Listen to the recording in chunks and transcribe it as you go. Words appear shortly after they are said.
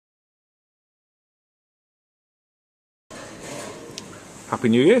Happy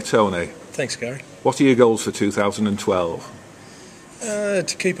New Year, Tony. Thanks, Gary. What are your goals for 2012?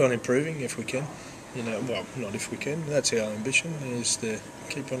 To keep on improving if we can. Well, not if we can. That's our ambition, is to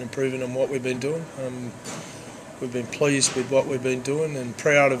keep on improving on what we've been doing. We've been pleased with what we've been doing and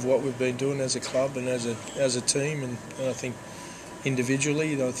proud of what we've been doing as a club and as a team. And I think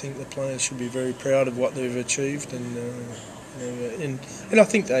individually, I think the players should be very proud of what they've achieved, and I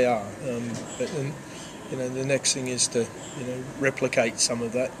think they are. But the next thing is to replicate some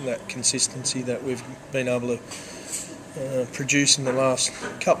of that consistency that we've been able to produce in the last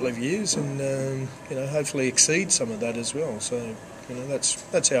couple of years, and hopefully exceed some of that as well. So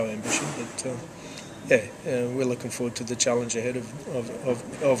that's our ambition. But we're looking forward to the challenge ahead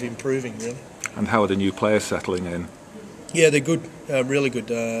of improving, really. And how are the new players settling in? Yeah, they're good, really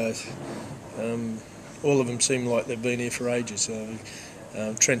good. All of them seem like they've been here for ages.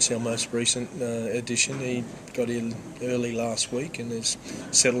 Trent's our most recent addition. He got in early last week and has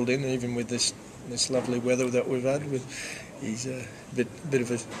settled in, even with this lovely weather that we've had. He's a bit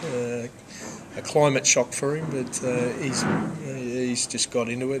of a climate shock for him, but he's just got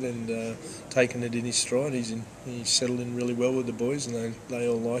into it and taken it in his stride. He's settled in really well with the boys, and they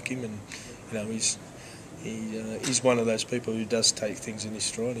all like him. And he's one of those people who does take things in his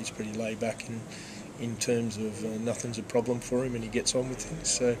stride. He's pretty laid back in terms of nothing's a problem for him, and he gets on with things.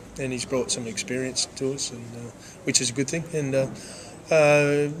 So, and he's brought some experience to us, and which is a good thing. And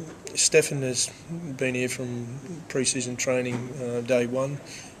Stefan has been here from pre-season training day one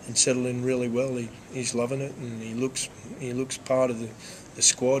and settled in really well. He's loving it, and he looks part of the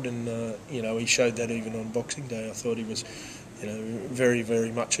squad. And he showed that even on Boxing Day. I thought he was very,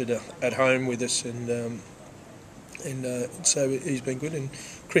 very much at home with us, and so he's been good. And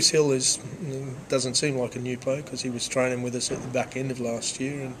Chris Hill doesn't seem like a new player because he was training with us at the back end of last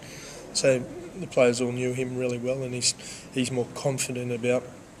year, and so the players all knew him really well, and he's more confident about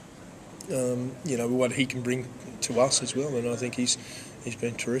what he can bring to us as well. And I think he's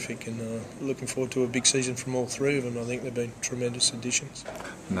been terrific, and looking forward to a big season from all three of them. I think they've been tremendous additions.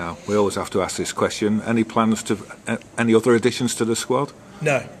 Now, we always have to ask this question: any plans to any other additions to the squad?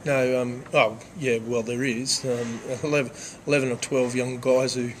 No. Well, there is 11 or 12 young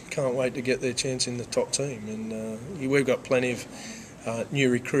guys who can't wait to get their chance in the top team, and we've got plenty of new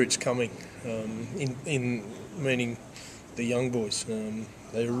recruits coming. In meaning the young boys,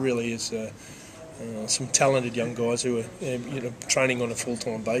 there really is some talented young guys who are training on a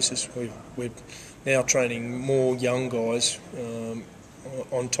full-time basis. We're now training more young guys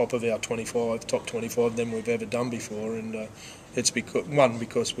on top of our top 25 than we've ever done before, and it's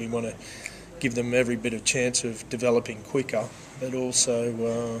because we want to give them every bit of chance of developing quicker, but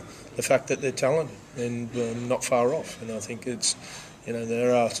also the fact that they're talented and not far off. And I think it's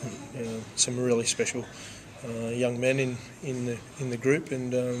there are some really special young men in the group,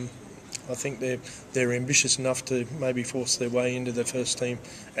 and I think they're ambitious enough to maybe force their way into the first team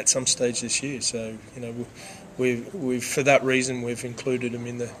at some stage this year. So we've for that reason we've included them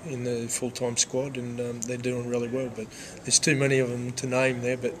in the full-time squad, and they're doing really well. But there's too many of them to name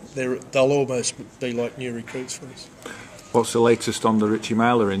there, but they'll almost be like new recruits for us. What's the latest on the Richie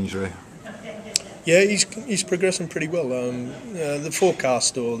Mailer injury? Yeah, he's progressing pretty well. The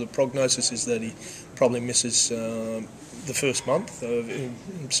forecast or the prognosis is that he probably misses the first month,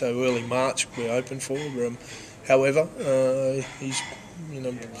 so early March we're open for. However,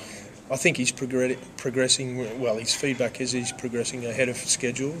 I think he's progressing well. His feedback is he's progressing ahead of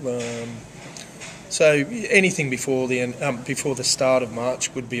schedule. So anything before the start of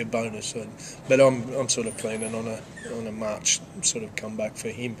March would be a bonus. But I'm sort of planning on a March sort of comeback for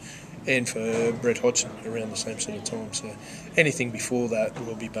him and for Brett Hodgson around the same sort of time. So anything before that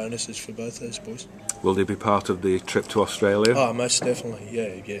will be bonuses for both those boys. Will they be part of the trip to Australia? Oh, most definitely,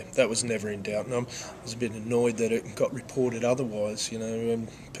 yeah. That was never in doubt. And I was a bit annoyed that it got reported otherwise,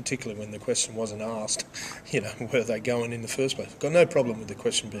 particularly when the question wasn't asked, were they going in the first place? I've got no problem with the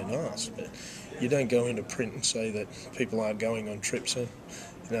question being asked, but you don't go into print and say that people aren't going on trips. And,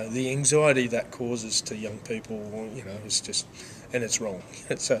 the anxiety that causes to young people, is just, and it's wrong.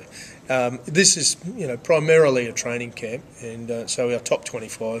 So this is, primarily a training camp, and so our top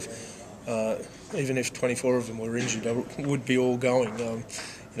 25, even if 24 of them were injured, would be all going.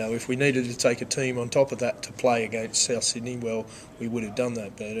 If we needed to take a team on top of that to play against South Sydney, well, we would have done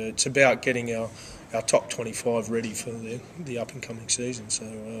that. But it's about getting our top 25 ready for the up-and-coming season.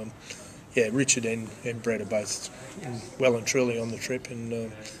 So, Richard and Brett are both well and truly on the trip,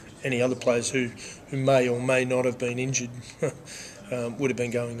 and any other players who may or may not have been injured would have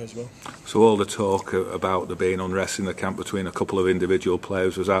been going as well. So all the talk about there being unrest in the camp between a couple of individual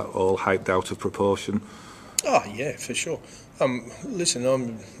players, was that all hyped out of proportion? Oh yeah, for sure. Listen,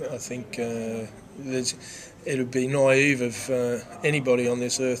 I think it would be naive of anybody on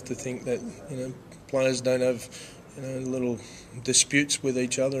this earth to think that players don't have little disputes with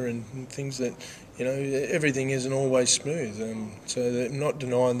each other and things that everything isn't always smooth. So they're not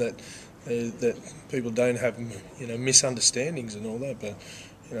denying that that people don't have misunderstandings and all that, but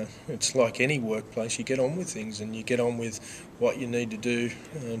it's like any workplace. You get on with things, and you get on with what you need to do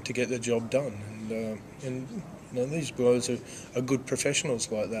to get the job done. And these guys are good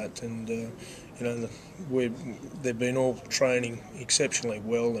professionals like that. And they've been all training exceptionally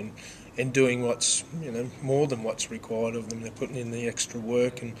well and doing what's more than what's required of them. They're putting in the extra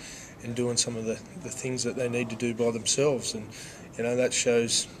work and doing some of the things that they need to do by themselves. And that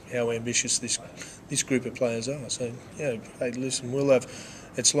shows how ambitious this group of players are. So hey, listen, we'll have.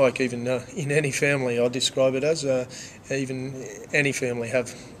 It's like even in any family, I describe it as even any family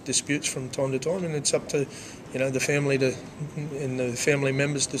have disputes from time to time, and it's up to the family and the family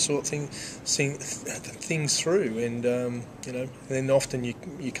members to sort things through, and then often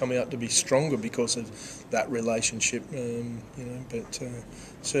you come out to be stronger because of that relationship, But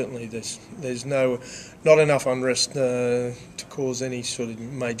certainly there's not enough unrest to cause any sort of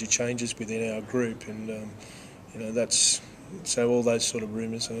major changes within our group, and that's. So all those sort of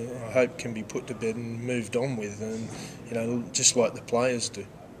rumours, I hope, can be put to bed and moved on with, and just like the players do.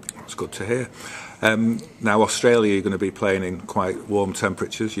 That's good to hear. Now, Australia, you're going to be playing in quite warm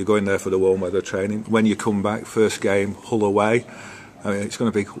temperatures. You're going there for the warm weather training. When you come back, first game, Hull away. I mean, it's going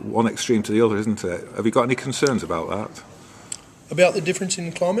to be one extreme to the other, isn't it? Have you got any concerns about that? About the difference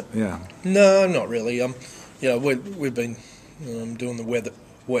in climate? Yeah. No, not really. We've been doing the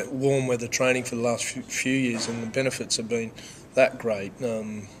warm weather training for the last few years, and the benefits have been that great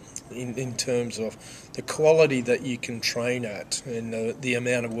in terms of the quality that you can train at and the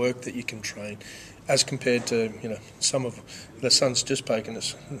amount of work that you can train, as compared to some of the sun's just poking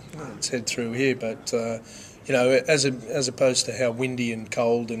its head through here, but as opposed to how windy and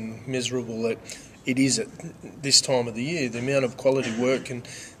cold and miserable it is at this time of the year, the amount of quality work and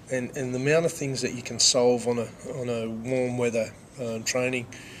the amount of things that you can solve on a warm weather training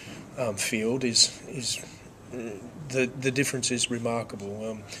field is the difference is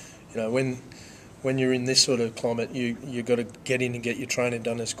remarkable. When you're in this sort of climate, you got to get in and get your training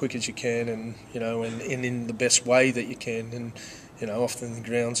done as quick as you can, and in the best way that you can. And often the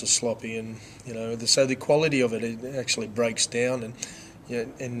grounds are sloppy, and so the quality of it actually breaks down.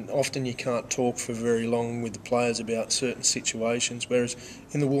 And often you can't talk for very long with the players about certain situations, whereas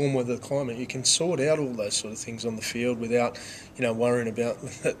in the warm weather climate you can sort out all those sort of things on the field without worrying about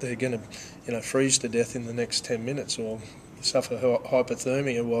that they're going to freeze to death in the next 10 minutes or suffer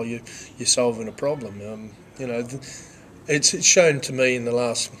hypothermia while you're solving a problem. It's shown to me in the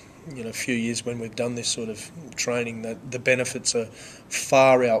last few years when we've done this sort of training that the benefits are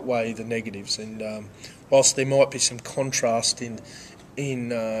far outweigh the negatives, and whilst there might be some contrast in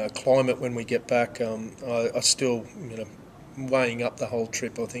climate when we get back, I still, weighing up the whole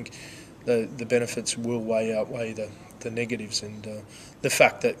trip, I think the benefits will outweigh the negatives, and the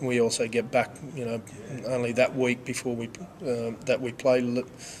fact that we also get back, only that week before we play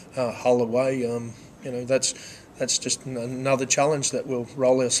Hull away, that's just another challenge that we'll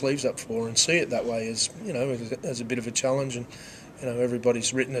roll our sleeves up for and see it that way as a bit of a challenge, and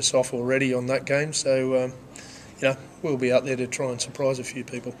everybody's written us off already on that game, so. We'll be out there to try and surprise a few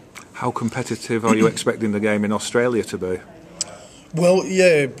people. How competitive are you expecting the game in Australia to be? Well,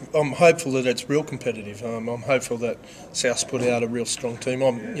 yeah, I'm hopeful that it's real competitive. I'm hopeful that South's put out a real strong team.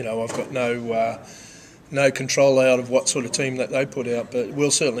 I've got no control out of what sort of team that they put out, but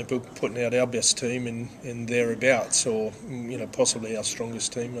we'll certainly be putting out our best team in thereabouts, or possibly our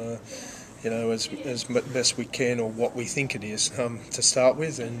strongest team. As best we can, or what we think it is to start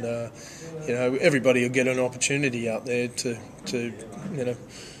with, and everybody will get an opportunity out there to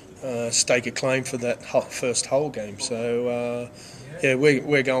stake a claim for that first Hull game. So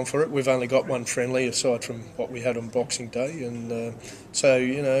we're going for it. We've only got one friendly aside from what we had on Boxing Day, and so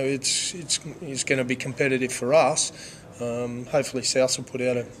it's going to be competitive for us. Hopefully South will put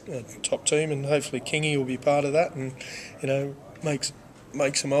out a top team, and hopefully Kingy will be part of that, and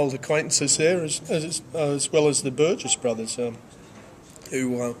make some old acquaintances there, as well as the Burgess brothers,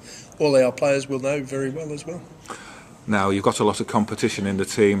 who all our players will know very well as well. Now, you've got a lot of competition in the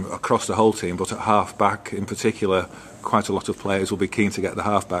team, across the whole team, but at half-back in particular, quite a lot of players will be keen to get the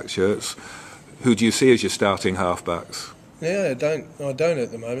half-back shirts. Who do you see as your starting half-backs? Yeah, I don't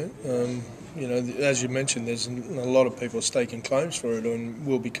at the moment. As you mentioned, there's a lot of people staking claims for it and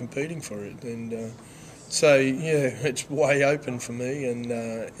will be competing for it, and So yeah, it's way open for me, and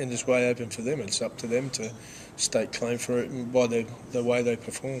it's way open for them. It's up to them to stake claim for it by the way they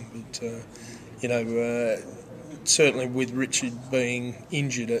perform. But certainly with Richard being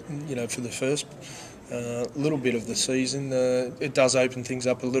injured, for the first little bit of the season, it does open things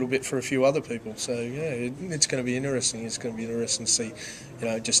up a little bit for a few other people. So yeah, it's going to be interesting. It's going to be interesting to see,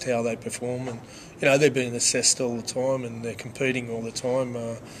 just how they perform, and they're being assessed all the time, and they're competing all the time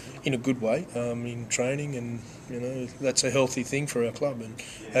in a good way in training, and that's a healthy thing for our club. And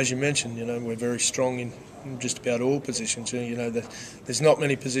as you mentioned, we're very strong in just about all positions. There's not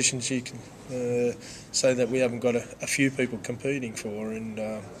many positions you can say that we haven't got a few people competing for, and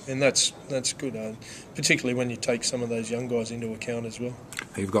that's good, particularly when you take some of those young guys into account as well.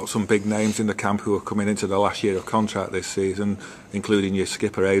 You've got some big names in the camp who are coming into the last year of contract this season, including your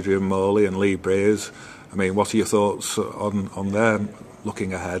skipper Adrian Morley and Lee Breers. I mean, what are your thoughts on them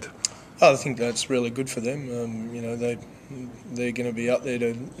looking ahead? I think that's really good for them. They're going to be up there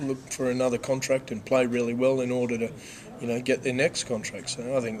to look for another contract and play really well in order to, get their next contract.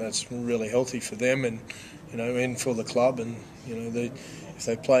 So I think that's really healthy for them, and for the club. And if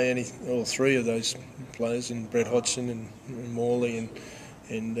they play all three of those players, in Brett Hodgson and Morley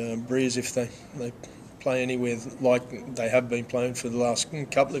and Breers, if they play anywhere like they have been playing for the last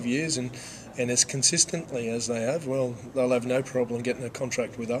couple of years, and as consistently as they have, well, they'll have no problem getting a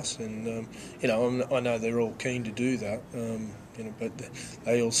contract with us. And I know they're all keen to do that, but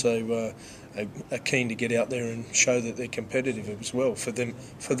they also are keen to get out there and show that they're competitive as well for them,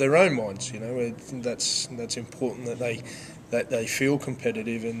 for their own minds. That's important that they feel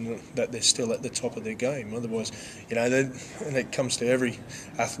competitive and that they're still at the top of their game. Otherwise, and it comes to every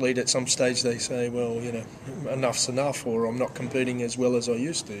athlete at some stage, they say, well, enough's enough, or I'm not competing as well as I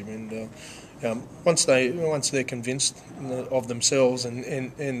used to. And once they're convinced of themselves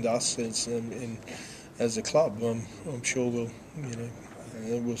and us as a club, I'm sure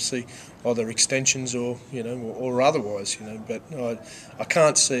we'll see either extensions or otherwise. But I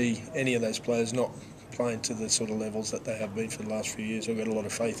can't see any of those players not playing to the sort of levels that they have been for the last few years. I've got a lot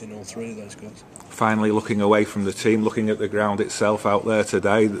of faith in all three of those guys. Finally, looking away from the team, looking at the ground itself out there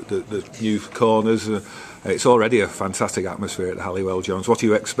today, the new corners, it's already a fantastic atmosphere at the Halliwell Jones. What are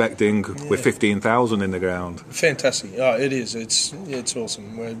you expecting with 15,000 in the ground? Fantastic. Oh, it is. It's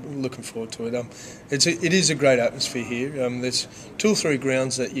awesome. We're looking forward to it. It is a great atmosphere here. There's 2 or 3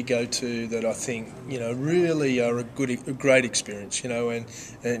 grounds that you go to that I think really are a great experience.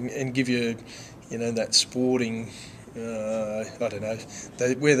 And give you that sporting, I don't know,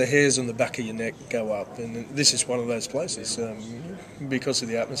 where the hairs on the back of your neck go up. And this is one of those places because of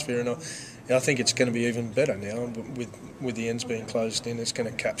the atmosphere. And I think it's going to be even better now with the ends being closed in. It's going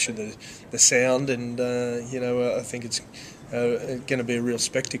to capture the sound, and I think it's going to be a real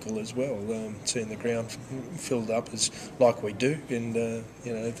spectacle as well, seeing the ground filled up as like we do, and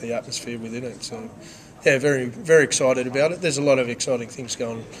the atmosphere within it. So yeah, very, very excited about it. There's a lot of exciting things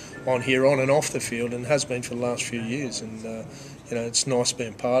going on here, on and off the field, and has been for the last few years. And it's nice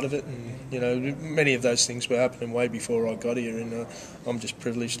being part of it. And many of those things were happening way before I got here, and I'm just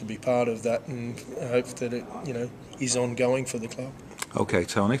privileged to be part of that, and I hope that it is ongoing for the club. Okay,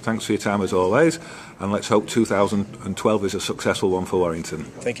 Tony, thanks for your time as always, and let's hope 2012 is a successful one for Warrington.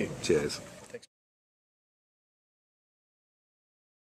 Thank you. Cheers.